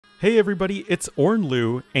Hey everybody, it's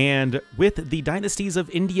Ornlu, and with the Dynasties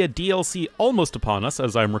of India DLC almost upon us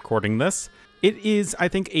as I'm recording this, it is, I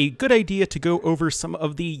think, a good idea to go over some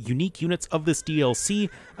of the unique units of this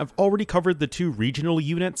DLC. I've already covered the two regional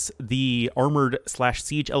units, the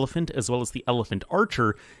Armored/Siege Elephant as well as the Elephant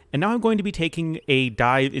Archer, and now I'm going to be taking a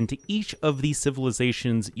dive into each of the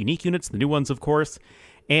civilization's unique units, the new ones of course,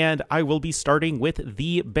 and I will be starting with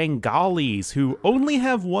the Bengalis, who only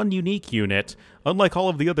have one unique unit, unlike all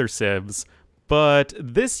of the other civs, but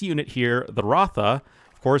this unit here, the Ratha,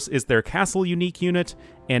 of course, is their castle unique unit,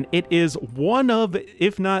 and it is one of,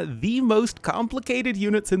 if not the most complicated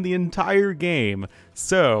units in the entire game.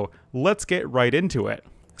 So, let's get right into it.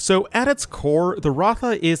 So, at its core, the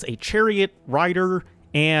Ratha is a chariot rider,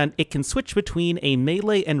 and it can switch between a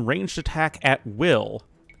melee and ranged attack at will.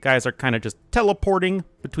 Guys are kind of just teleporting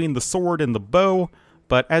between the sword and the bow,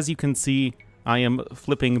 but as you can see, I am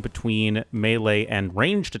flipping between melee and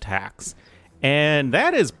ranged attacks. And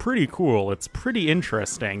that is pretty cool. It's pretty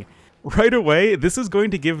interesting. Right away, this is going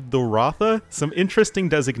to give the Ratha some interesting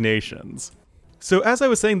designations. So as I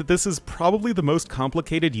was saying that this is probably the most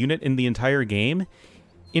complicated unit in the entire game,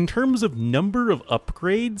 in terms of number of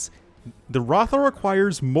upgrades, the Ratha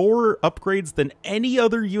requires more upgrades than any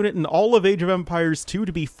other unit in all of Age of Empires 2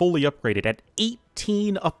 to be fully upgraded. At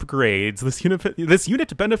 18 upgrades, this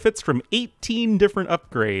unit benefits from 18 different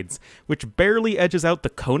upgrades, which barely edges out the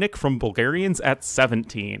Konik from Bulgarians at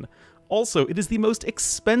 17. Also, it is the most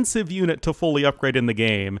expensive unit to fully upgrade in the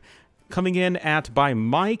game, coming in at, by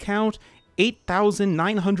my count,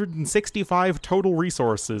 8,965 total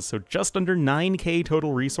resources, so just under 9k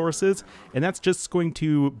total resources, and that's just going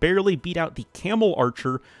to barely beat out the Camel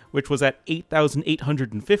Archer, which was at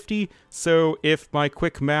 8,850, so if my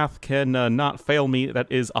quick math can not fail me, that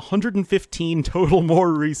is 115 total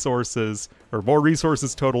more resources, or more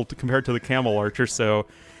resources total compared to the Camel Archer, so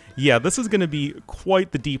yeah, this is going to be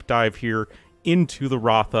quite the deep dive here into the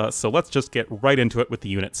Ratha, so let's just get right into it with the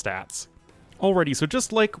unit stats. Alrighty, so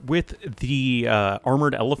just like with the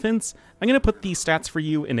Armored Elephants, I'm going to put the stats for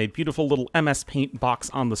you in a beautiful little MS Paint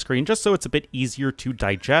box on the screen, just so it's a bit easier to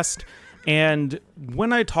digest. And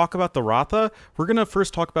when I talk about the Ratha, we're going to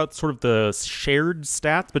first talk about sort of the shared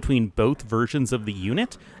stats between both versions of the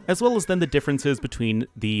unit, as well as then the differences between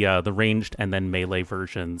the ranged and then melee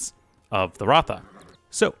versions of the Ratha.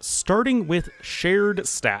 So, starting with shared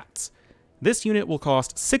stats. This unit will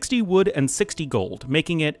cost 60 wood and 60 gold,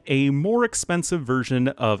 making it a more expensive version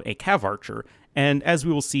of a Cav Archer. And as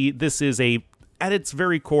we will see, this is at its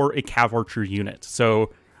very core, a Cav Archer unit.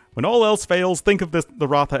 So when all else fails, think of the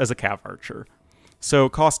Ratha as a Cav Archer. So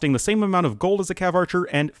costing the same amount of gold as a Cav Archer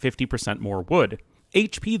and 50% more wood.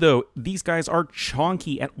 HP though, these guys are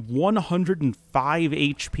chonky at 105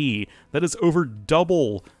 HP. That is over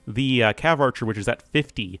double the Cav Archer, which is at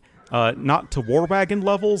 50. Not to War Wagon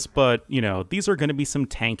levels, but, you know, these are going to be some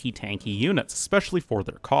tanky units, especially for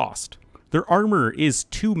their cost. Their armor is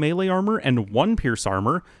 2 melee armor and 1 pierce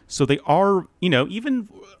armor, so they are, you know, even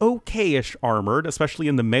okay-ish armored, especially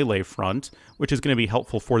in the melee front, which is going to be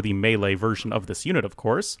helpful for the melee version of this unit, of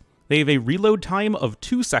course. They have a reload time of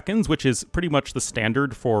 2 seconds, which is pretty much the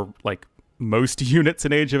standard for, like, most units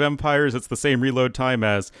in Age of Empires. It's the same reload time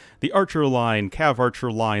as the Archer line, Cav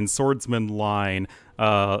Archer line, Swordsman line,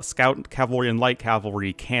 Scout Cavalry and Light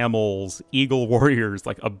Cavalry, Camels, Eagle Warriors,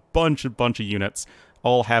 like a bunch of units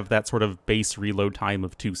all have that sort of base reload time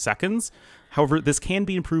of 2 seconds. However, this can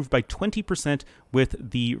be improved by 20% with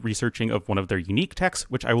the researching of one of their unique techs,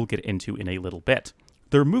 which I will get into in a little bit.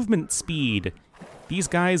 Their movement speed. These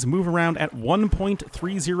guys move around at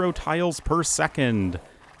 1.30 tiles per second.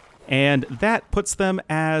 And that puts them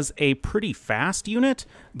as a pretty fast unit,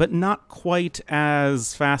 but not quite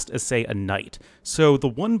as fast as, say, a knight. So the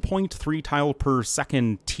 1.3 tile per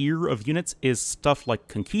second tier of units is stuff like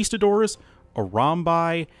Conquistadors,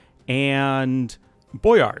 Arambai, and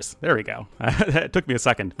Boyars. There we go. It took me a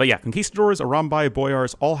second. But yeah, Conquistadors, Arambai,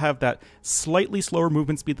 Boyars all have that slightly slower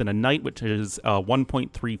movement speed than a knight, which is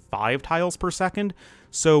 1.35 tiles per second.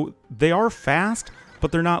 So they are fast,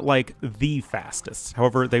 but they're not, like, the fastest.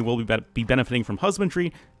 However, they will be benefiting from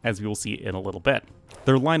husbandry, as we will see in a little bit.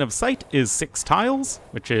 Their line of sight is 6 tiles,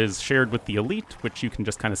 which is shared with the elite, which you can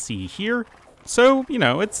just kind of see here. So, you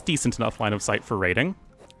know, it's decent enough line of sight for raiding.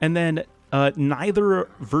 And then neither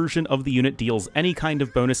version of the unit deals any kind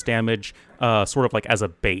of bonus damage, sort of like as a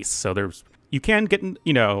base. So you can get,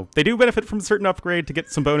 you know, they do benefit from a certain upgrade to get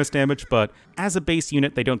some bonus damage, but as a base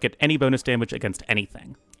unit, they don't get any bonus damage against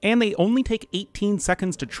anything. And they only take 18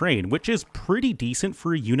 seconds to train, which is pretty decent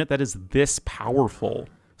for a unit that is this powerful.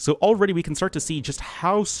 So already we can start to see just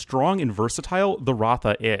how strong and versatile the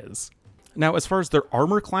Ratha is. Now, as far as their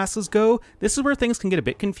armor classes go, this is where things can get a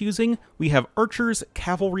bit confusing. We have archers,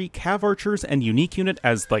 cavalry, cav archers, and unique unit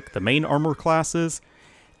as like the main armor classes.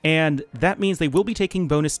 And that means they will be taking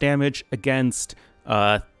bonus damage against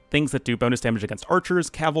things that do bonus damage against archers,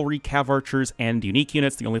 cavalry, cav archers, and unique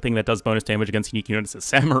units. The only thing that does bonus damage against unique units is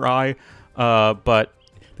samurai. But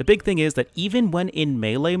the big thing is that even when in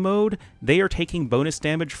melee mode, they are taking bonus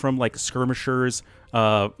damage from like skirmishers,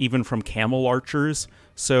 even from camel archers.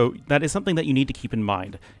 So that is something that you need to keep in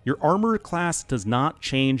mind. Your armor class does not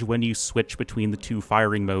change when you switch between the two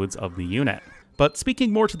firing modes of the unit. But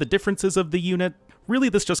speaking more to the differences of the unit, really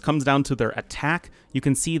this just comes down to their attack. You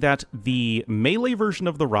can see that the melee version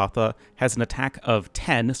of the Ratha has an attack of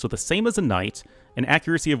 10, so the same as a knight, an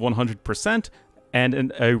accuracy of 100%,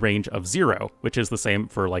 and a range of 0, which is the same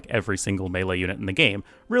for like every single melee unit in the game.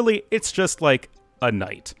 Really, it's just like a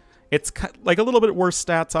knight. It's like a little bit worse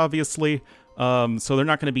stats, obviously, so they're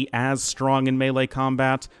not going to be as strong in melee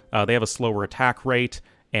combat. They have a slower attack rate,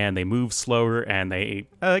 and they move slower, and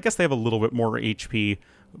I guess they have a little bit more HP,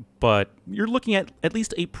 but you're looking at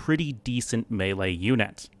least a pretty decent melee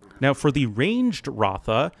unit. Now, for the ranged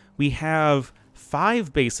Ratha, we have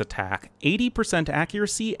 5 base attack, 80%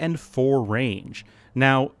 accuracy, and 4 range.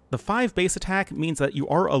 Now, the 5 base attack means that you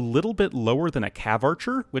are a little bit lower than a cav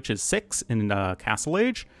archer, which is 6 in Castle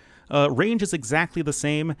Age. Range is exactly the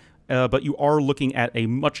same, but you are looking at a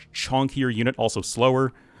much chunkier unit, also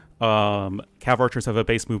slower. Cav archers have a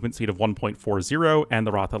base movement speed of 1.40, and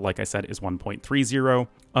the Ratha, like I said, is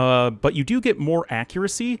 1.30. But you do get more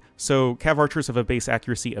accuracy, so cav archers have a base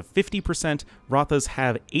accuracy of 50%, Rathas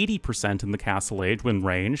have 80% in the Castle Age when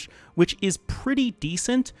ranged, which is pretty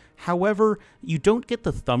decent. However, you don't get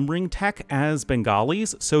the thumb ring tech as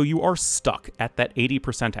Bengalis, so you are stuck at that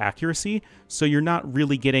 80% accuracy, so you're not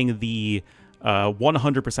really getting the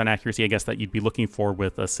 100% accuracy, I guess, that you'd be looking for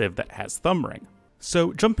with a civ that has thumb ring.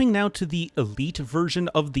 So jumping now to the elite version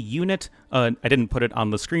of the unit, I didn't put it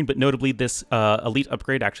on the screen, but notably this elite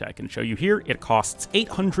upgrade, actually I can show you here, it costs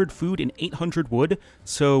 800 food and 800 wood,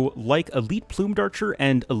 so like elite plumed archer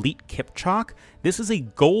and elite kipchak, this is a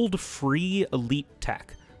gold-free elite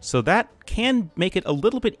tech. So that can make it a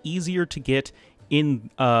little bit easier to get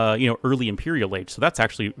in early Imperial Age, so that's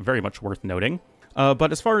actually very much worth noting.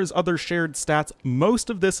 But as far as other shared stats, most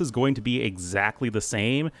of this is going to be exactly the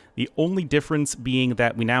same. The only difference being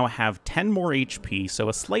that we now have 10 more HP, so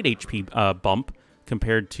a slight HP bump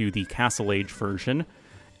compared to the Castle Age version.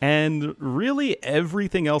 And really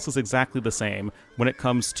everything else is exactly the same when it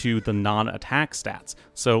comes to the non-attack stats.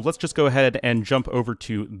 So let's just go ahead and jump over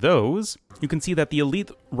to those. You can see that the Elite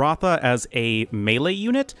Ratha as a melee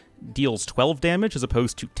unit deals 12 damage as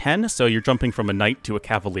opposed to 10, so you're jumping from a knight to a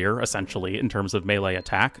cavalier, essentially, in terms of melee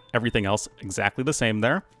attack. Everything else exactly the same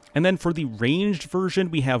there. And then for the ranged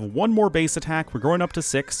version, we have 1 more base attack. We're going up to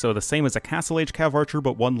 6, so the same as a Castle Age Cav Archer,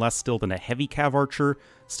 but 1 less still than a Heavy Cav Archer.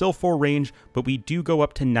 Still 4 range, but we do go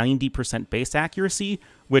up to 90% base accuracy,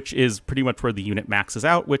 which is pretty much where the unit maxes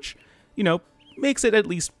out, which, makes it at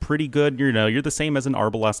least pretty good. You're the same as an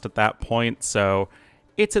Arbalest at that point, so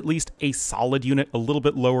it's at least a solid unit, a little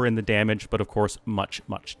bit lower in the damage, but of course much,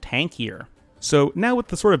 much tankier. So now with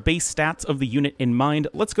the sort of base stats of the unit in mind,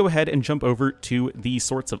 let's go ahead and jump over to the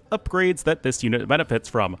sorts of upgrades that this unit benefits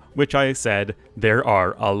from, which I said there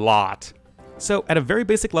are a lot. So at a very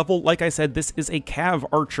basic level, like I said, this is a Cav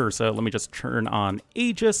Archer, so let me just turn on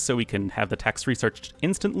Aegis so we can have the text researched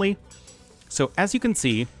instantly. So as you can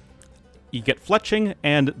see, you get fletching,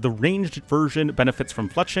 and the ranged version benefits from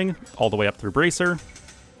fletching all the way up through Bracer,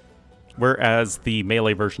 whereas the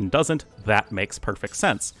melee version doesn't. That makes perfect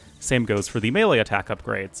sense. Same goes for the melee attack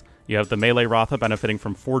upgrades. You have the melee Ratha benefiting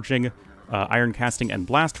from forging, iron casting, and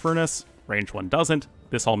blast furnace. Range 1 doesn't.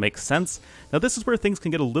 This all makes sense. Now this is where things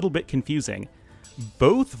can get a little bit confusing.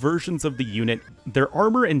 Both versions of the unit, their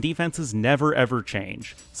armor and defenses never ever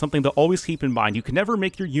change. Something to always keep in mind. You can never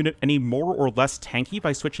make your unit any more or less tanky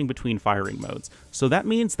by switching between firing modes. So that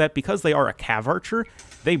means that because they are a Cav Archer,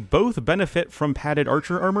 they both benefit from padded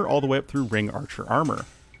archer armor all the way up through ring archer armor.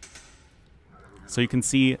 So you can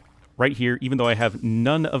see right here, even though I have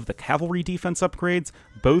none of the cavalry defense upgrades,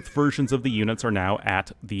 both versions of the units are now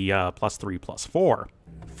at the +3/+4.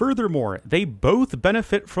 Furthermore, they both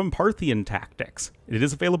benefit from Parthian tactics. It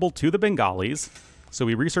is available to the Bengalis, so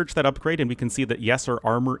we researched that upgrade and we can see that yes, our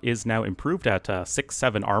armor is now improved at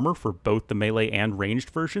 6/7 armor for both the melee and ranged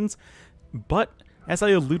versions, but as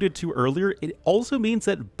I alluded to earlier, it also means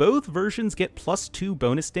that both versions get +2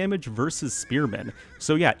 bonus damage versus Spearmen.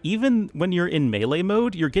 So yeah, even when you're in melee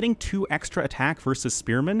mode, you're getting 2 extra attack versus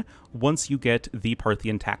Spearmen once you get the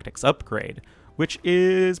Parthian Tactics upgrade, which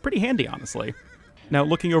is pretty handy, honestly. Now,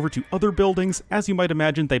 looking over to other buildings, as you might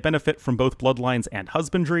imagine, they benefit from both bloodlines and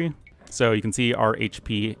husbandry. So you can see our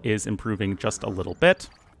HP is improving just a little bit,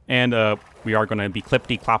 and we are going to be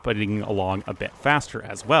clippity-clopping along a bit faster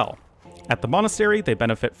as well. At the monastery, they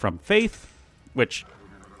benefit from faith, which,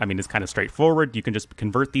 I mean, is kind of straightforward. You can just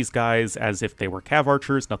convert these guys as if they were cav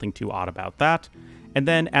archers, nothing too odd about that. And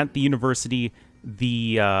then at the university,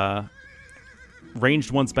 the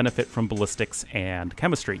ranged ones benefit from ballistics and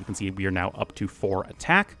chemistry. You can see we are now up to 4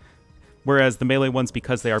 attack, whereas the melee ones,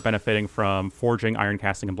 because they are benefiting from forging, iron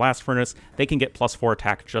casting, and blast furnace, they can get +4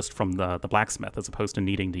 attack just from the blacksmith, as opposed to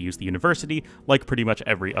needing to use the university, like pretty much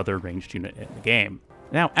every other ranged unit in the game.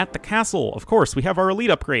 Now, at the castle, of course, we have our elite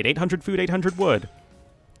upgrade, 800 food, 800 wood.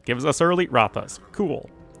 Gives us our elite Rathas. Cool.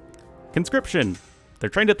 Conscription. They're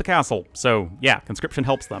trained at the castle, so yeah, conscription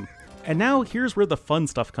helps them. And now here's where the fun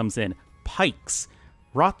stuff comes in. Pikes.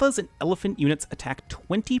 Rathas and elephant units attack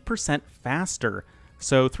 20% faster.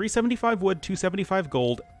 So 375 wood, 275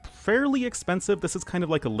 gold, fairly expensive. This is kind of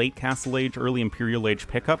like a late Castle Age, early Imperial Age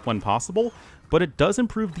pickup when possible, but it does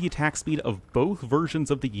improve the attack speed of both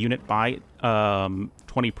versions of the unit by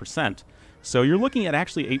 20%. So you're looking at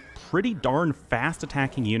actually a pretty darn fast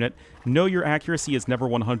attacking unit. No, your accuracy is never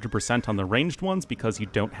 100% on the ranged ones because you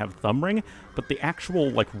don't have thumb ring, but the actual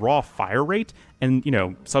like raw fire rate and, you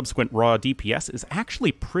know, subsequent raw DPS is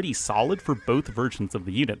actually pretty solid for both versions of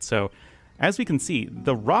the unit. So as we can see,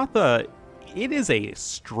 the Ratha, it is a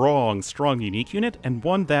strong unique unit, and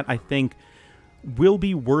one that I think will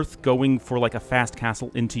be worth going for like a fast castle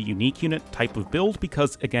into unique unit type of build,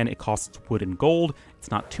 because again, it costs wood and gold, it's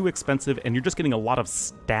not too expensive, and you're just getting a lot of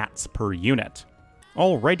stats per unit.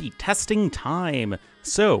 Alrighty, testing time.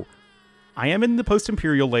 So, I am in the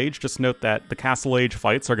post-Imperial Age. Just note that the Castle Age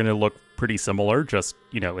fights are going to look pretty similar, just,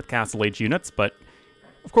 you know, with Castle Age units, but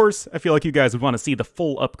of course, I feel like you guys would want to see the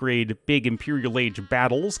full upgrade big Imperial Age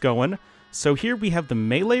battles going. So here we have the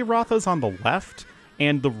melee Rathas on the left,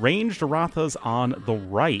 and the ranged Rathas on the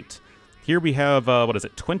right. Here we have,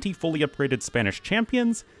 20 fully upgraded Spanish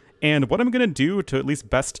champions, and what I'm going to do to at least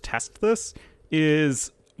best test this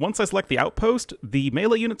is, once I select the outpost, the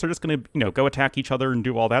melee units are just going to, you know, go attack each other and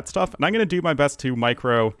do all that stuff, and I'm going to do my best to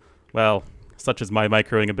micro, well, such as my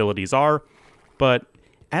microing abilities are, but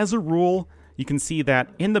as a rule, you can see that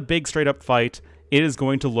in the big straight-up fight, it is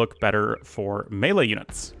going to look better for melee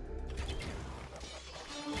units.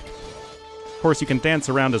 Of course, you can dance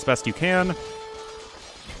around as best you can.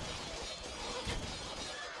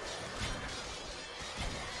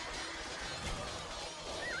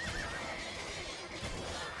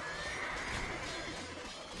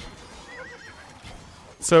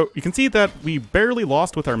 So you can see that we barely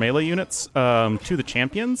lost with our melee units to the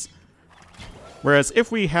champions. Whereas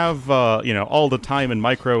if we have, you know, all the time and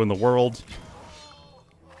micro in the world,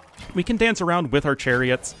 we can dance around with our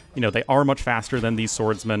chariots. You know, they are much faster than these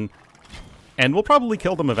swordsmen, and we'll probably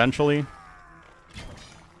kill them eventually.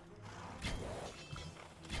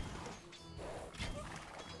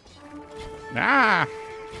 Ah!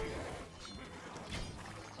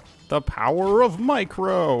 The power of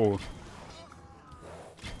micro!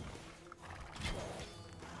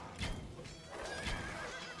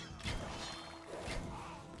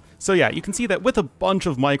 So yeah, you can see that with a bunch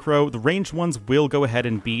of micro, the ranged ones will go ahead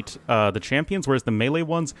and beat the champions, whereas the melee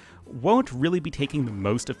ones won't really be taking the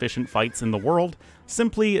most efficient fights in the world.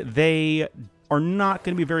 Simply, they are not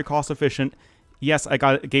going to be very cost efficient. Yes, I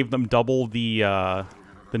gave them double the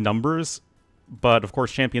numbers, but of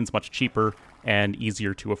course champions much cheaper and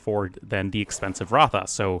easier to afford than the expensive Ratha.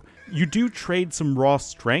 So you do trade some raw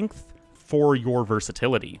strength for your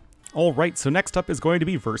versatility. Alright, so next up is going to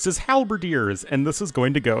be versus halberdiers, and this is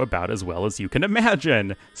going to go about as well as you can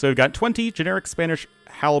imagine. So we've got 20 generic Spanish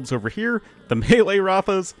halbs over here. The melee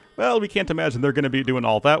Rathas, well, we can't imagine they're going to be doing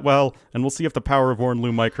all that well, and we'll see if the power of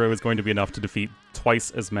Ornlu Micro is going to be enough to defeat twice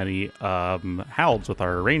as many halbs with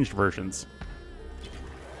our ranged versions.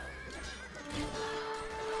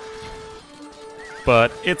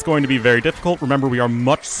 But it's going to be very difficult. Remember, we are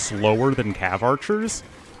much slower than cav archers.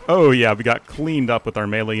 Oh yeah, we got cleaned up with our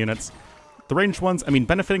melee units. The ranged ones, I mean,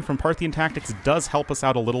 benefiting from Parthian tactics does help us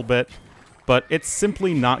out a little bit, but it's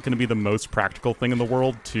simply not going to be the most practical thing in the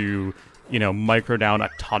world to, you know, micro down a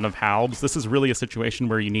ton of halbs. This is really a situation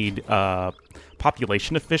where you need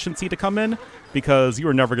population efficiency to come in, because you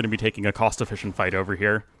are never going to be taking a cost-efficient fight over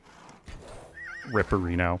here.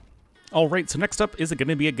 Ripperino. Alright, so next up is it going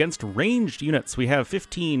to be against ranged units. We have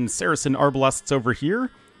 15 Saracen Arbalests over here.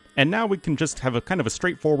 And now we can just have a kind of a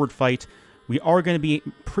straightforward fight. We are going to be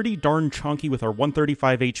pretty darn chunky with our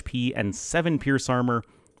 135 HP and 7 pierce armor.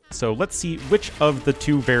 So let's see which of the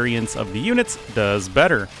two variants of the units does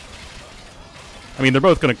better. I mean, they're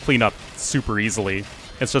both going to clean up super easily.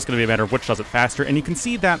 It's just going to be a matter of which does it faster. And you can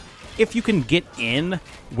see that if you can get in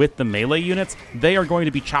with the melee units, they are going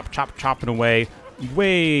to be chopping away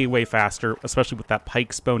way faster, especially with that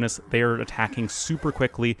pikes bonus. They're attacking super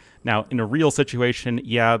quickly. Now, in a real situation,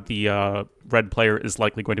 yeah, the red player is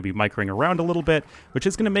likely going to be microing around a little bit, which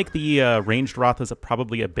is going to make the ranged Rathas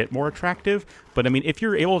probably a bit more attractive. But, I mean, if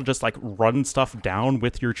you're able to just, like, run stuff down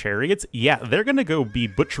with your chariots, yeah, they're going to go be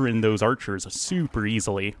butchering those archers super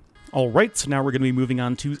easily. Alright, so now we're going to be moving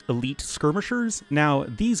on to elite skirmishers. Now,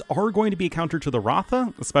 these are going to be a counter to the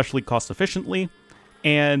Ratha, especially cost-efficiently,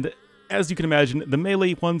 and as you can imagine, the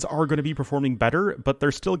melee ones are going to be performing better, but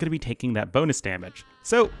they're still going to be taking that bonus damage.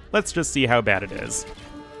 So, let's just see how bad it is.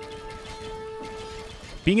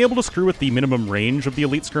 Being able to screw with the minimum range of the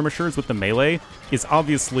elite skirmishers with the melee is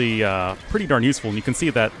obviously pretty darn useful, and you can see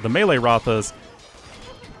that the melee Rathas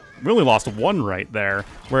really lost one right there,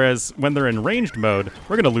 whereas when they're in ranged mode,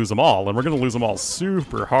 we're going to lose them all, and we're going to lose them all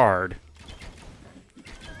super hard.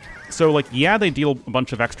 So, like, yeah, they deal a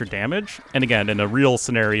bunch of extra damage, and again, in a real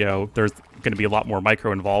scenario, there's going to be a lot more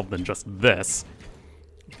micro involved than just this.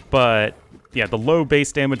 But, yeah, the low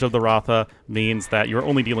base damage of the Ratha means that you're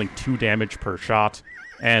only dealing 2 damage per shot,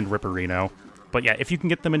 and Ripperino. But yeah, if you can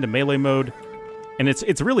get them into melee mode, and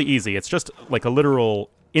it's really easy, it's just like a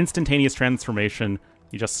literal instantaneous transformation.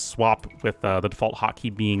 You just swap with the default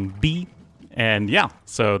hotkey being B, and yeah,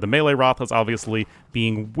 so the melee Rathas obviously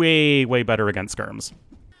being way better against skirms.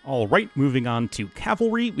 Alright, moving on to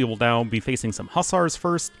cavalry, we will now be facing some hussars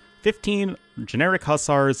first. 15 generic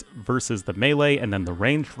hussars versus the melee and then the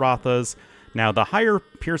ranged Rathas. Now, the higher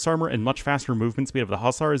pierce armor and much faster movement speed of the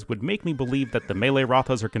hussars would make me believe that the melee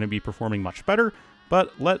Rathas are going to be performing much better,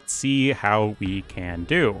 but let's see how we can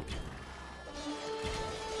do.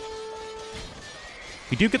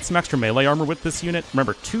 We do get some extra melee armor with this unit.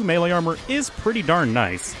 Remember, 2 melee armor is pretty darn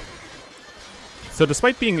nice. So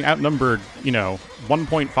despite being outnumbered,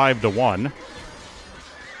 1.5 to 1,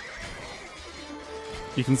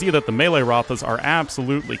 you can see that the melee Rathas are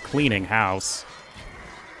absolutely cleaning house.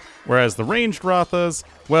 Whereas the ranged Rathas,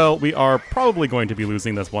 well, we are probably going to be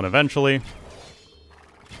losing this one eventually.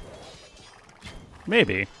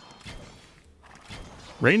 Maybe.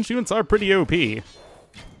 Ranged units are pretty OP.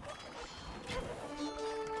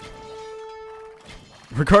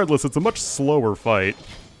 Regardless, it's a much slower fight.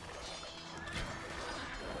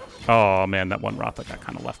 Oh man, that one Ratha got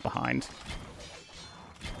kind of left behind.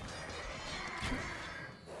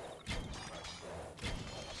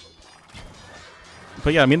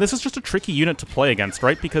 But yeah, I mean, this is just a tricky unit to play against,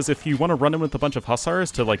 right? Because if you want to run in with a bunch of hussars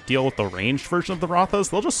to, like, deal with the ranged version of the Rathas,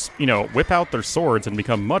 they'll just, whip out their swords and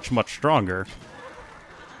become much stronger.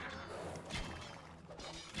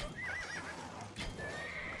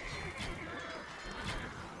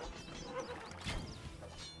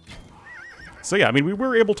 So yeah, I mean, we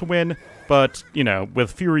were able to win, but,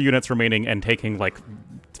 with fewer units remaining and taking, like,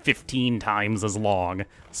 15 times as long.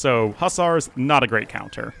 So, hussars, not a great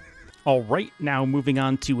counter. Alright, now moving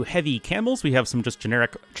on to heavy camels. We have some just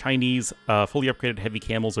generic Chinese, fully upgraded heavy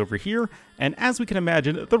camels over here. And as we can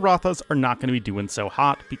imagine, the Rathas are not going to be doing so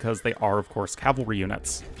hot because they are, of course, cavalry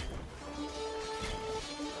units.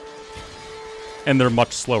 And they're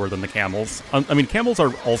much slower than the camels. I mean, camels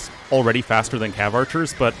are already faster than cav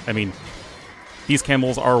archers, but, I mean, these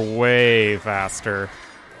camels are way faster.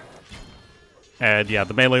 And yeah,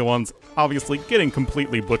 the melee ones, obviously, getting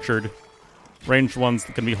completely butchered. Ranged ones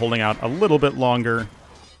can be holding out a little bit longer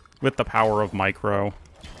with the power of micro.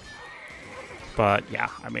 But yeah,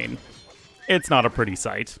 I mean, it's not a pretty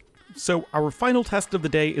sight. So our final test of the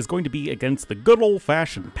day is going to be against the good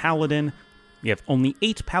old-fashioned paladin. We have only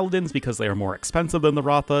 8 paladins because they are more expensive than the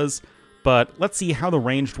Rathas. But let's see how the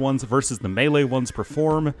ranged ones versus the melee ones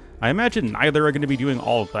perform. I imagine neither are going to be doing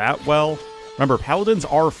all of that well. Remember, paladins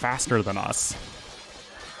are faster than us.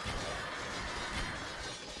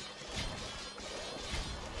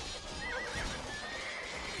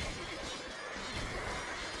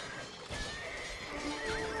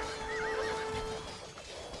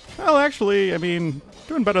 Well, actually, I mean,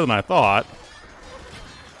 doing better than I thought.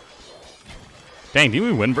 Dang, did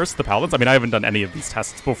we win versus the Paladins? I mean, I haven't done any of these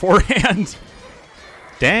tests beforehand.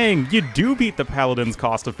 Dang, you do beat the Paladins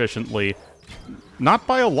cost efficiently. Not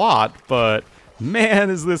by a lot, but man,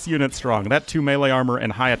 is this unit strong. That 2 melee armor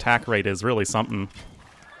and high attack rate is really something.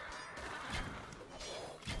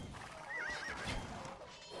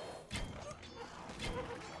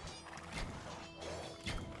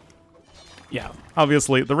 Yeah,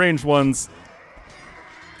 obviously, the ranged ones,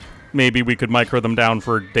 maybe we could micro them down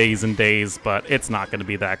for days and days, but it's not going to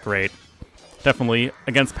be that great. Definitely,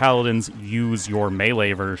 against paladins, use your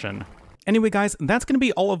melee version. Anyway, guys, that's going to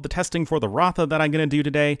be all of the testing for the Ratha that I'm going to do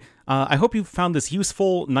today. I hope you found this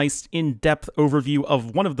useful, nice, in-depth overview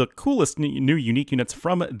of one of the coolest new unique units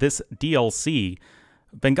from this DLC.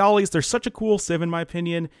 Bengalis, they're such a cool civ in my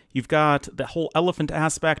opinion. You've got the whole elephant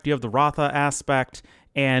aspect, you have the Ratha aspect,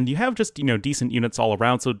 and you have just, decent units all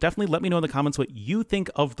around, so definitely let me know in the comments what you think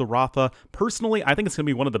of the Ratha. Personally, I think it's going to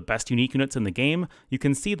be one of the best unique units in the game. You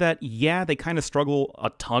can see that, yeah, they kind of struggle a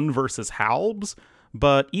ton versus Halbs,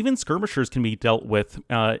 but even skirmishers can be dealt with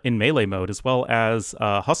in melee mode, as well as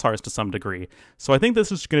hussars to some degree. So I think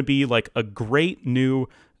this is going to be like a great new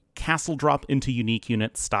castle drop into unique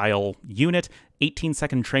unit style unit.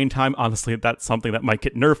 18-second train time, honestly, that's something that might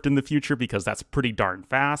get nerfed in the future because that's pretty darn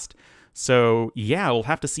fast. So yeah, we'll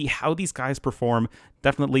have to see how these guys perform.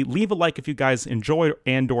 Definitely leave a like if you guys enjoyed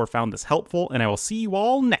and or found this helpful, and I will see you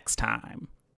all next time.